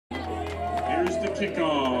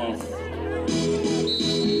kickoff.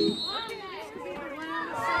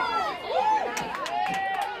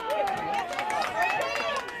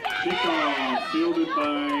 Kickoff fielded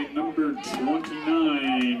by number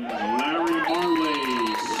 29, Larry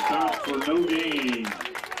Marley. Stop for no gain.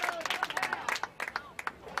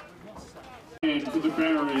 And for the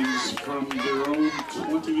Barons from their own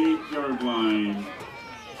 28-yard line.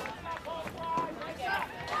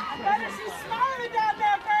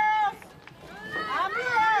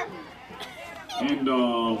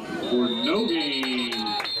 Handoff for no gain.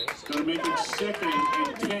 It's going to make it 2nd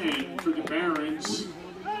and 10 for the Barons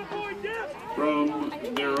from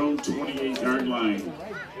their own 28-yard line.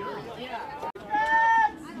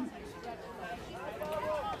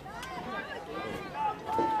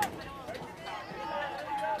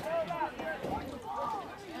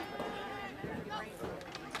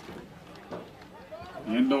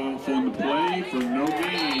 Handoff on the play for no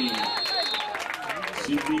gain.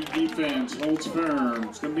 CB defense holds firm.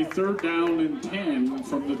 It's going to be 3rd down and 10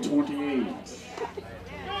 from the 28.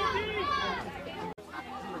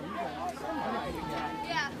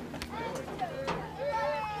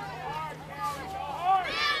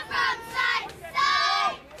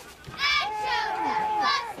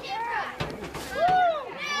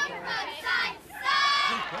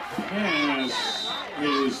 Pass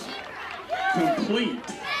is complete.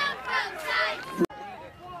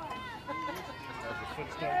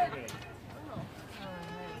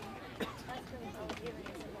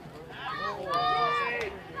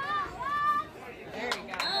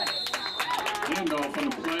 Handoff on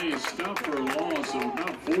the play is stopped for a loss of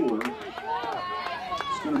about 4.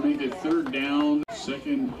 It's going to make it 3rd down,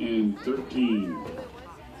 2nd and 13.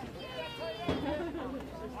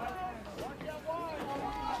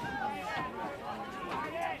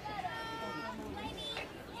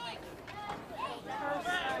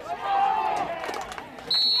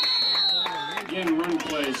 Again, run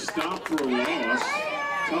play stopped for a loss.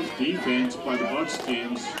 Tough defense by the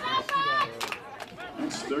Buckskins.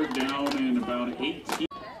 That's 3rd down and about 18.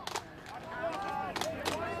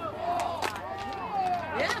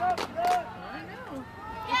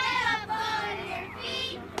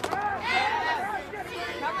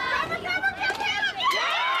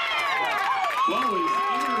 Ball is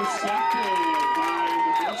intercepted by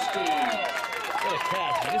the Buckskins. What a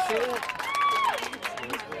catch. Did you see that?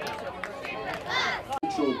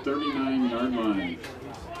 Central 39-yard line.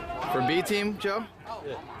 For B team, Joe?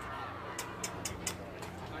 Yeah.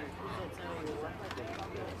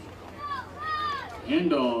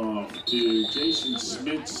 Handoff to Jason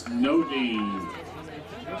Smith's no gain.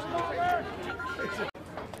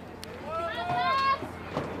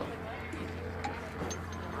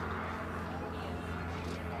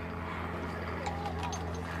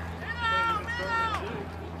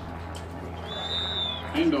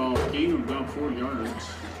 Handoff, gain of about 4 yards.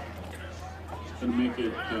 It's going to make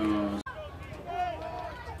it pitch out.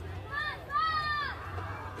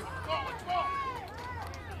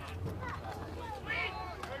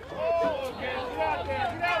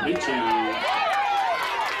 Touchdown.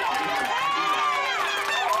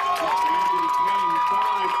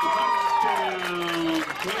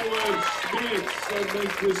 Caleb Smith will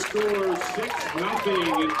make the score 6-0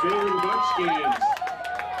 in favor of the Buckskins.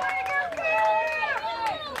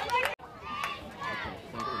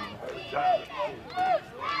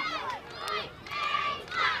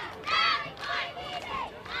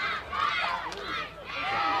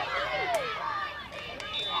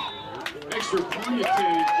 Extra point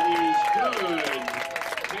attempt is good.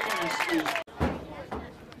 Pass is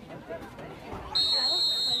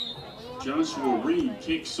Joshua Reed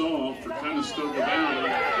kicks off for Conestoga Valley.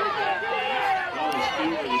 Ball is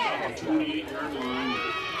fielded about the 28-yard line.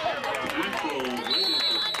 Tackle right at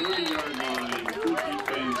the 30-yard line. Good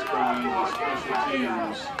defense by the special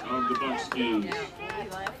teams of the Buckskins.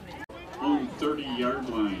 On 30-yard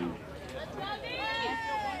line.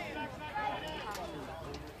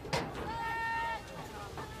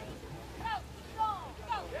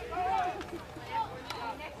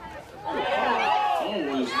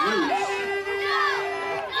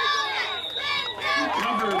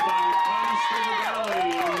 Recovered by Conestoga Valley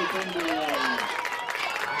on the pinball.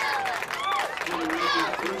 Going to make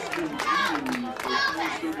it 1st and 10 for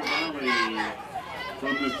Conestoga Valley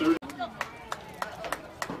from the 30.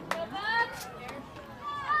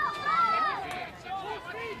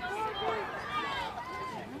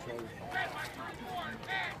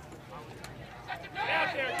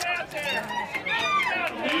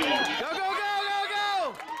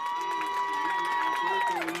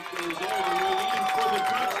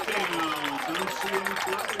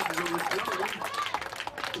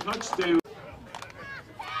 Touchdown.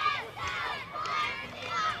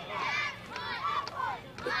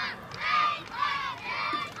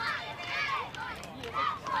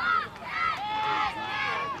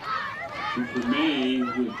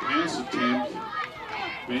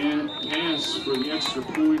 Man, pass for the extra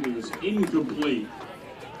point is incomplete.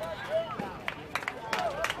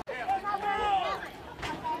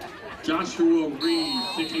 Joshua Reed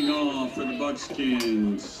kicking off for the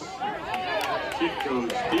Buckskins. Kick goes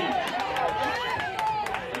deep.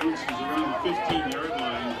 Bounces around the 15-yard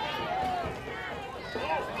line.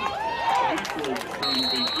 Tackled from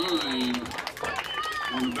behind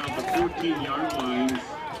on about the 14-yard line.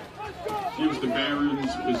 Gives the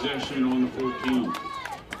Barons possession on the 14.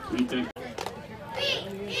 Read that.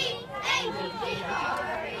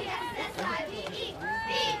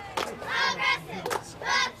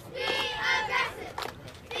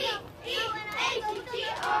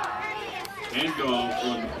 Handoff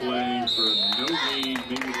on the play for no gain.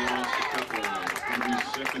 Maybe they lost a couple. It's going to be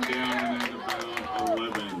second down at about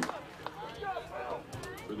 11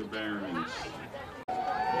 for the Barons.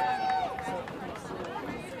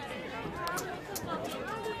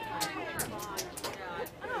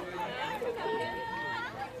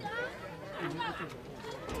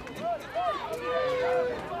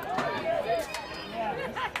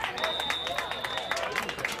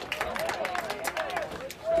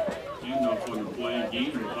 Handoff on the play,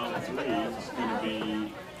 gain of about 3. It's going to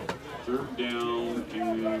be third down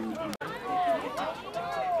and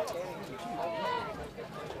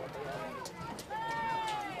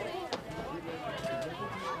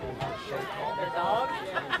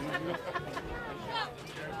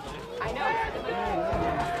I know.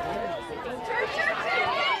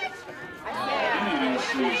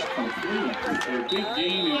 pass is complete. A big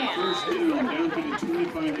gain in first down to the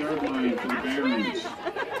 25-yard line for the Barons.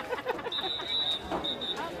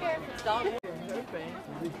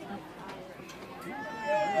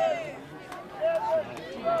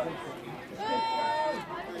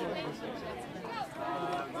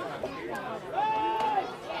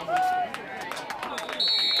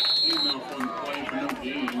 Enough on the play for no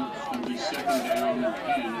gain. It's going to be second down and 10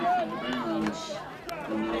 for the Barons.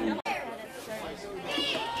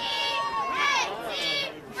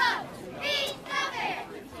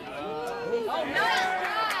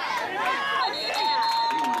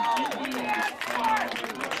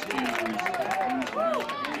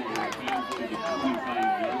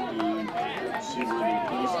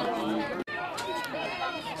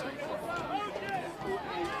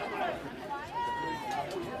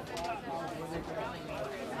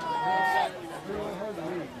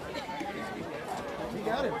 You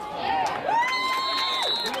got it.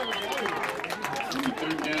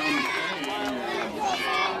 Third down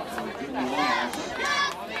good loss.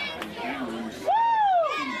 Barons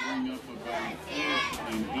bring up about 4th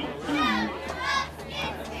and 18.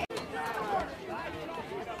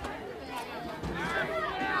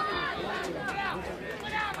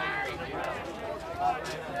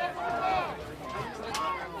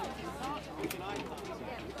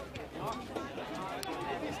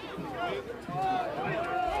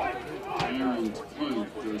 Barons punt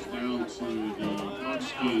goes down to the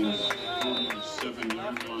Buckskins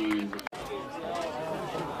 47-yard line.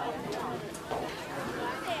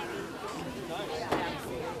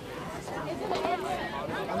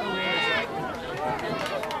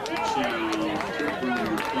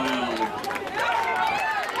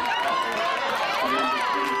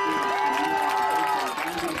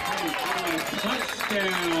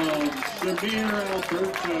 Touchdown, Shamir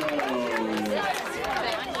Alberto.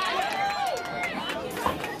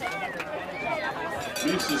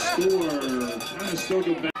 Makes the score, kind of still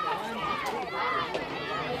go back.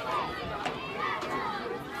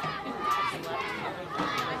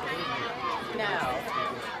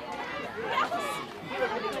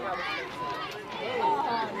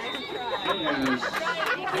 As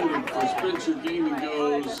for Spencer Gaming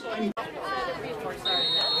goes.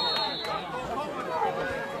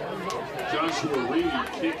 Joshua Reed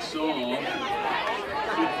kicks off.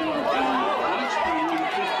 Kick off touchdown in the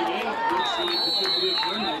 58. Looks like the 58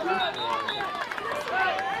 turnover.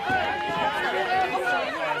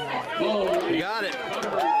 Ball You got it.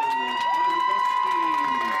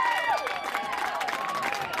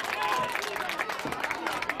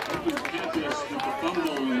 Campus with the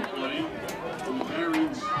fumble in the play from the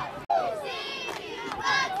Barons.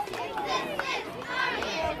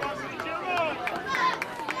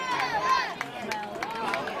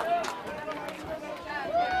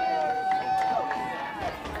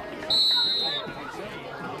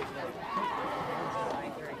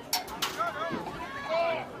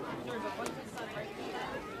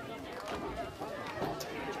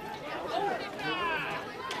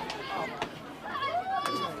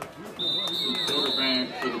 Quarterback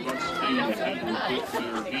for the Buckskins had to get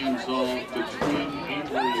their hands off the twin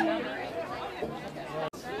Avery.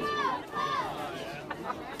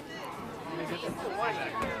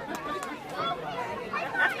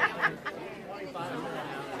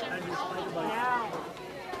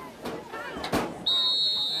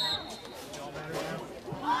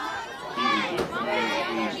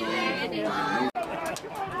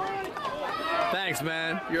 Thanks,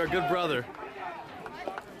 man. You're a good brother.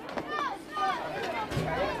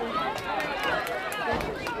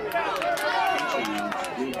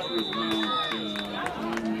 Good for about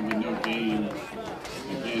maybe no gain.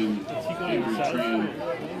 Again, Avery Tran.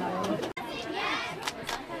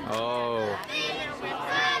 Oh.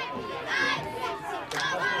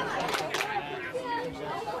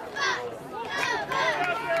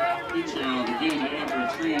 Pitch out again to Avery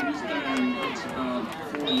Tran. This time it's about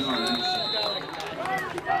 4 yards.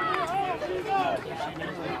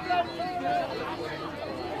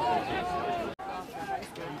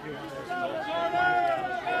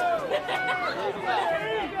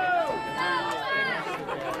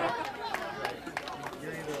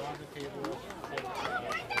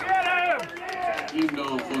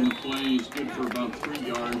 Handoff on the play is good for about 3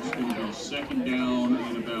 yards. It's going to be second down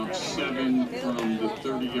and about 7 from the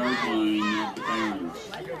 30-yard line of the Barons.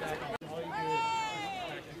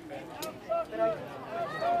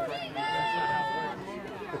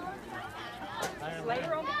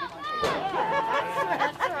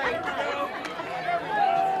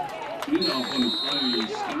 Handoff on the play is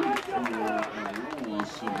started for a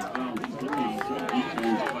loss of about 3. Good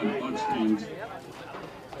defense by the Buckskins.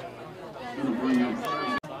 Going to bring up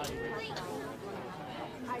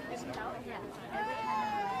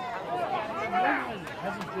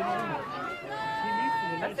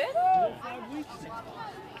That's it? 5 weeks.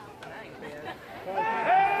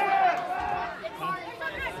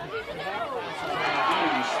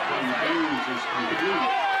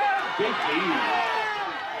 Big game.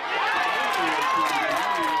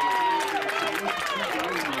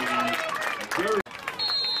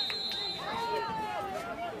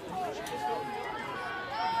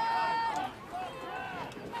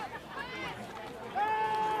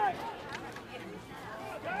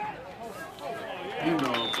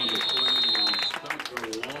 Handoff on the play is stopped for a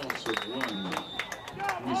loss of 1.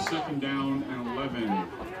 It'll be second down and 11.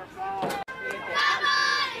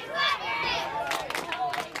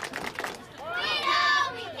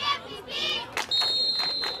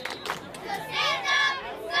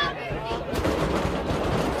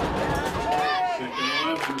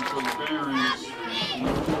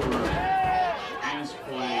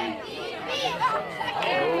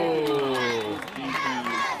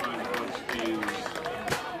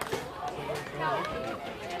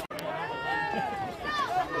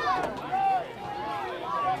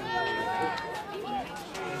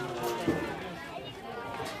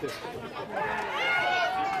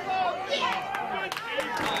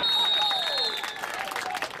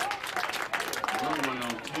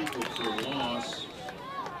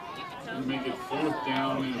 Make it 4th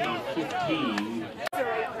down and about 15.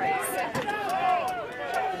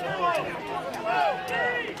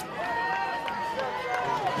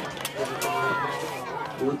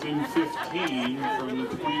 4th and 15 from the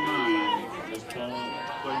 29 as ball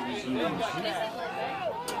play resumes.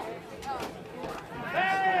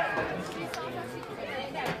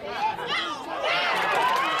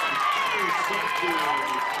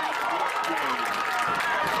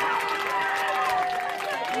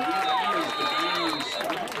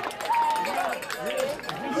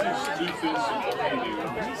 Defensive play here.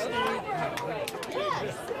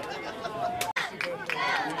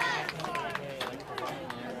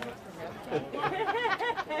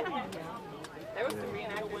 There was some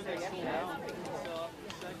reenactors there yesterday.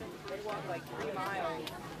 They walked like 3 miles.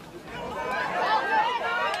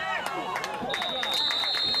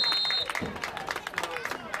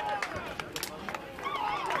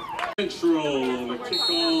 Central to kick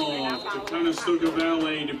off to Conestoga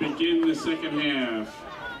Valley to begin the second half.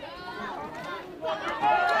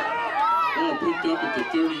 Ball picked up at the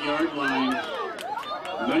 30-yard line.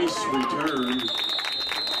 Nice return.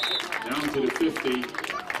 Down to the 50.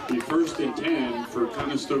 The 1st and 10 for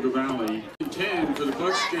Conestoga Valley. 10 for the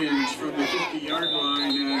Buckskins from the 50-yard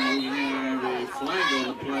line, and we have a flag on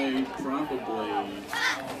the play, probably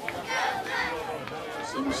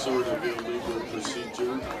some sort of illegal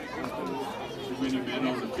procedure. Too many men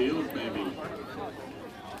on the field, maybe.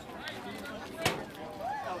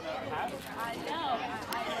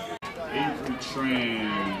 Avery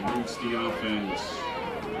Tran leads the offense.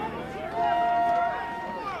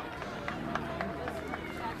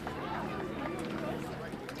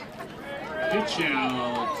 Pitch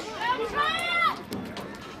out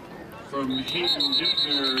from Hayden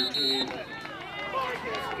Dippner to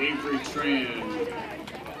Avery Tran.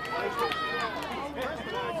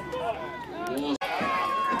 Lost.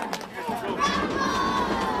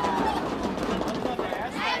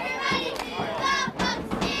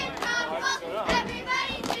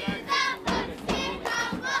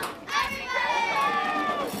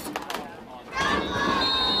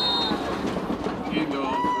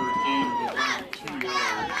 Handoff for a gain of about 2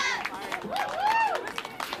 yards.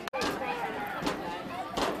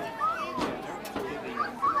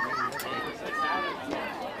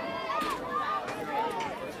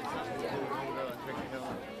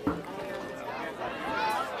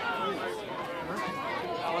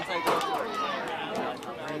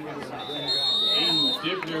 Aiden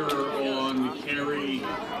Dibner on the carry,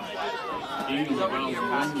 gain of about 1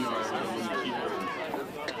 yard on the keeper.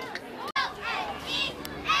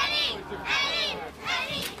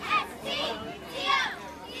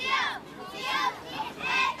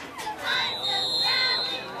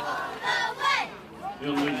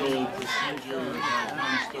 Illegal procedure by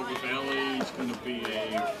Conestoga Valley. It's going to be a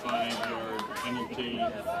 5-yard penalty.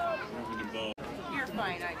 Moving the ball. You're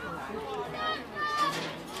fine, I can.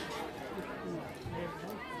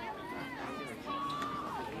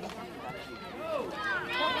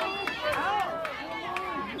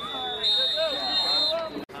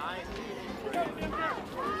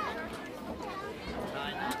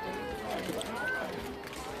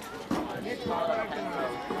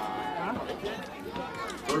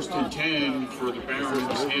 First and 10 for the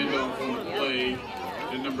Barons. Handoff on the play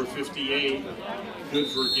to number 58. Good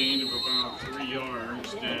for a gain of about 3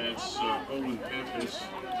 yards. That's Owen Pappas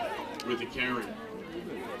with the carry.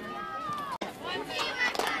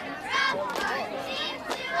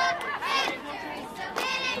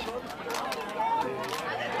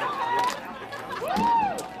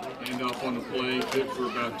 Handoff on the play, good for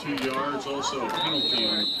about 2 yards. Also a penalty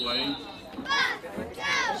on the play.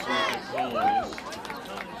 So what that call is.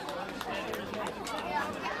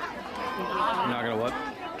 Not gonna what?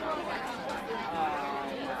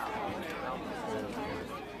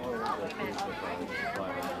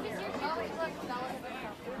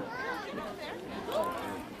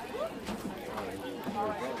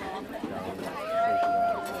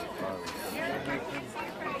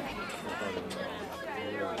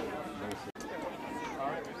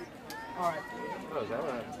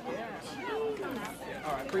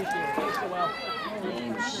 All right, appreciate it. Thanks so well.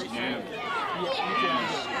 Long snap.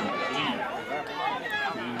 Pass complete.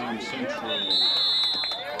 Manheim Central.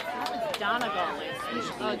 Donegal This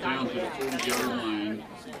ball down to the 40-yard line.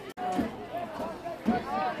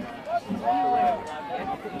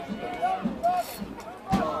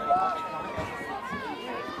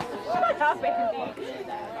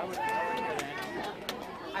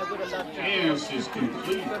 I would have loved you. Pass is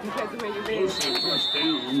complete. But because of where you live, Close to first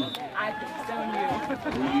down. I could stone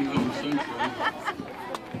you. Manheim Central.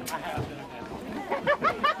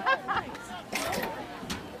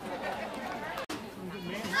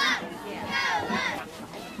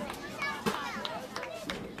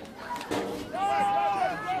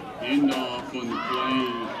 Handoff on the play.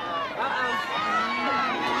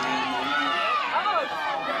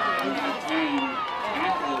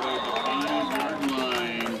 Tackle at the 5-yard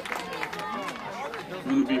line.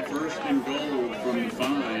 Going to be first and goal from the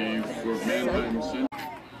 5 for Manheim Central.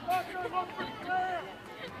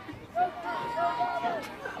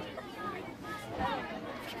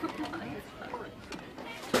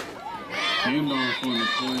 Handoff on the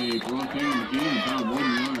play, brought down again about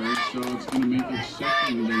 1 yard, so it's going to make it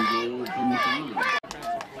second and goal from the 5.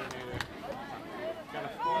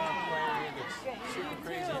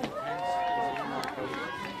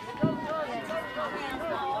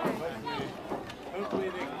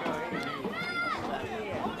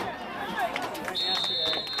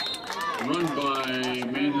 Run by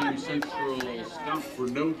Manheim Central, stop for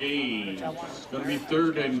no gain. It's going to be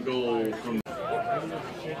third and goal from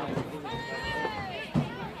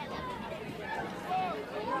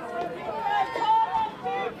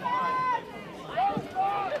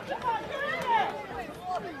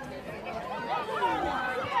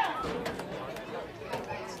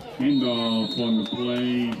handoff on the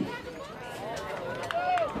play.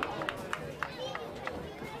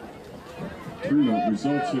 Turnover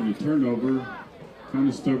results in a turnover.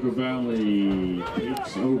 Conestoga Valley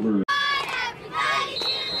takes over.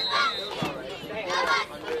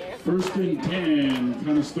 First and 10,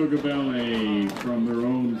 Conestoga Valley from their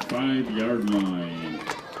own 5-yard line.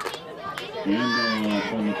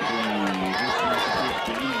 Handoff on the play. This is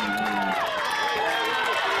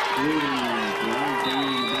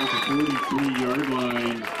the 43-yard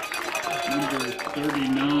line. Number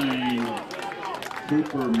 39,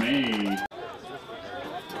 Cooper May.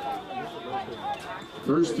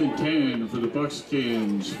 First and 10 for the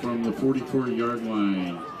Buckskins from the 44-yard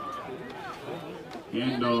line.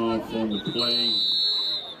 Handoff on the play.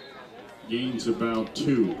 Gains about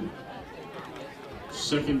 2.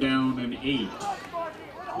 Second down and 8.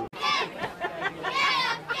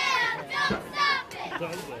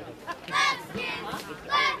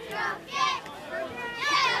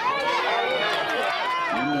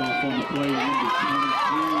 Handoff on the play. Number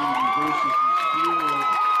 23 versus the field.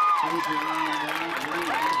 Goes around that.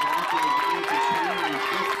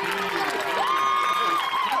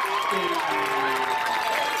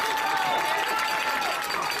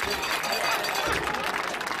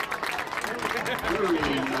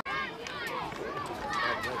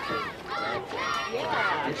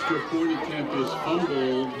 Extra point attempt is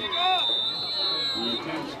fumbled. The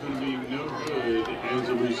attempt's going to be no good as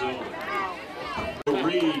a result.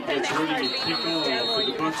 Reed gets ready to kick off for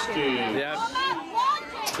the Buckskins. Yep.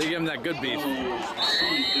 They give him that good beef. Down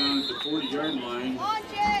at the 40-yard line.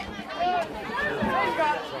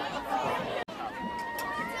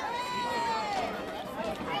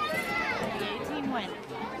 Team win.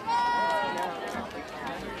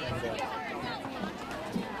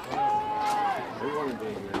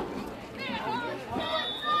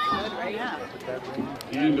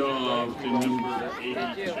 And off to number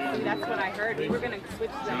 82. That's what I heard. We were going to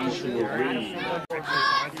switch them. Joshua Reed.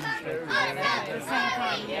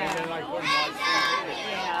 Yeah.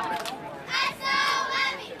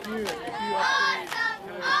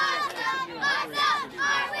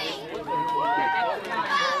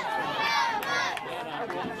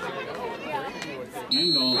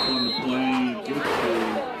 Handoff on the play, good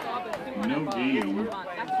for no gain.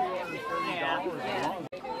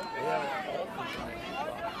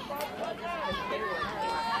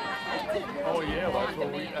 Oh yeah, that's what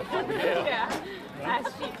we Yeah. That's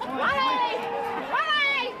cheap. Why?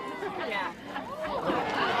 Yeah.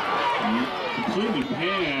 Completely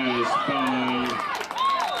passed by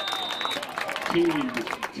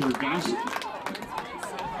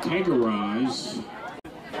Tagarise.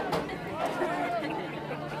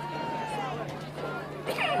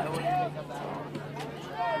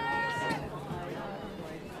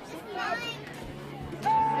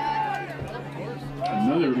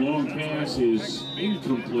 Another long pass is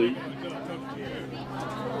incomplete.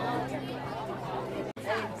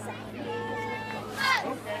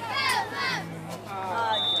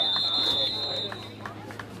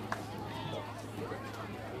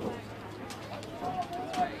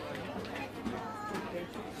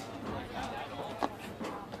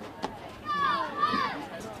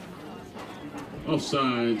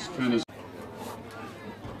 Offsides, kind of.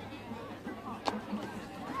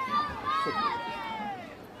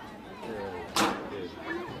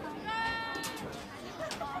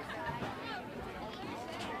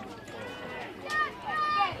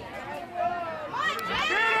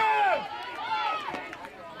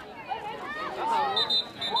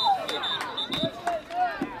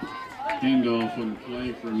 Handoff on the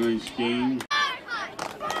play for a nice gain.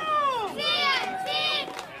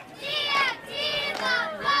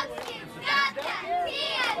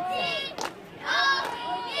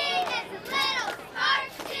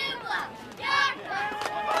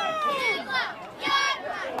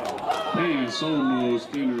 Pass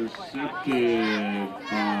almost intercepted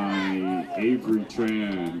by Avery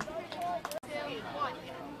Tran.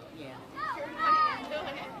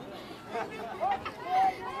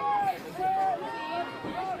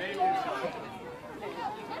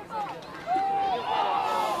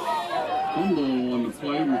 Fumble on the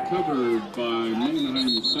play recovered by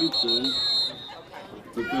Manheim Central,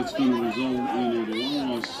 but that's going to result in a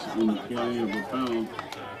loss on the play of about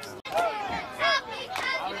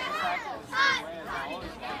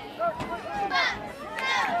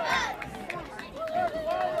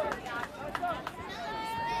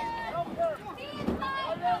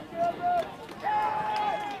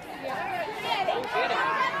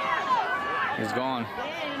He's gone.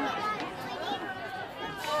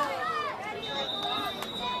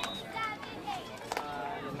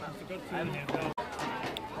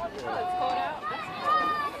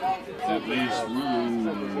 that last run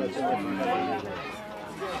was by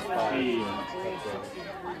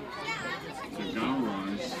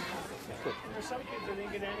Tagarise.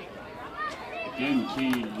 Again,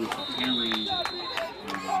 Key with the carry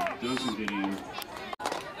doesn't get in.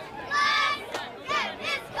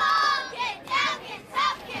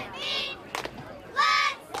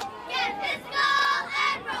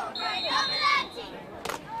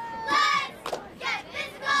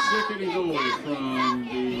 Second and goal from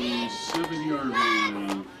the 7-yard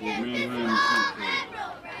line for Manheim Central.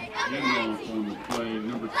 Handoff on the play.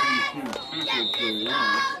 Number 22 tackled for a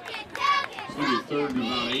loss. It's going to be third and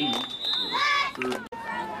about 8. Third.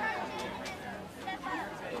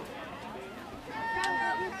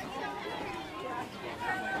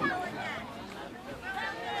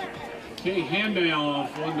 Okay,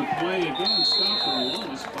 handoff on the play. Again, stopped for a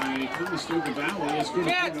loss by Conestoga Valley. It's going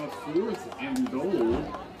to bring up 4th and goal.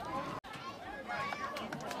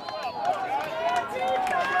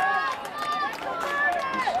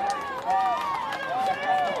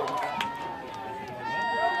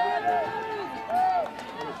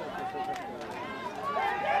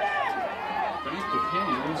 Back to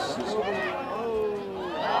pass.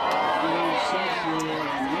 Manheim Central,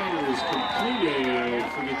 and that is completed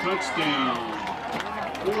for the touchdown.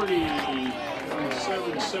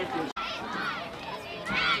 47 seconds.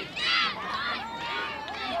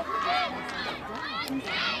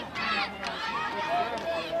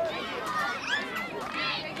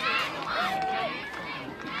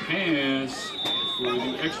 Pass for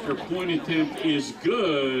the extra point attempt is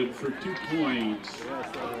good for 2 points.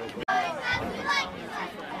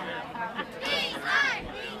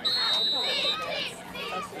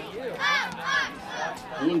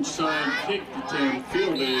 Onside kick attempt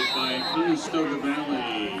fielded by Conestoga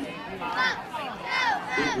Valley.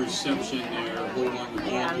 Good reception there. Hold on the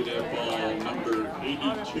ball to that ball, number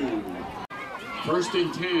 82. 1st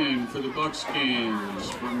and 10 for the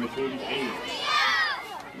Buckskins from the 38.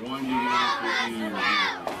 Winding out the game.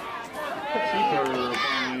 Keeper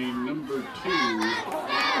by number 2.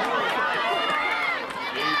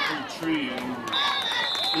 Avery Tran.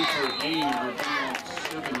 Keeper gain of about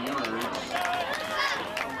 7 yards.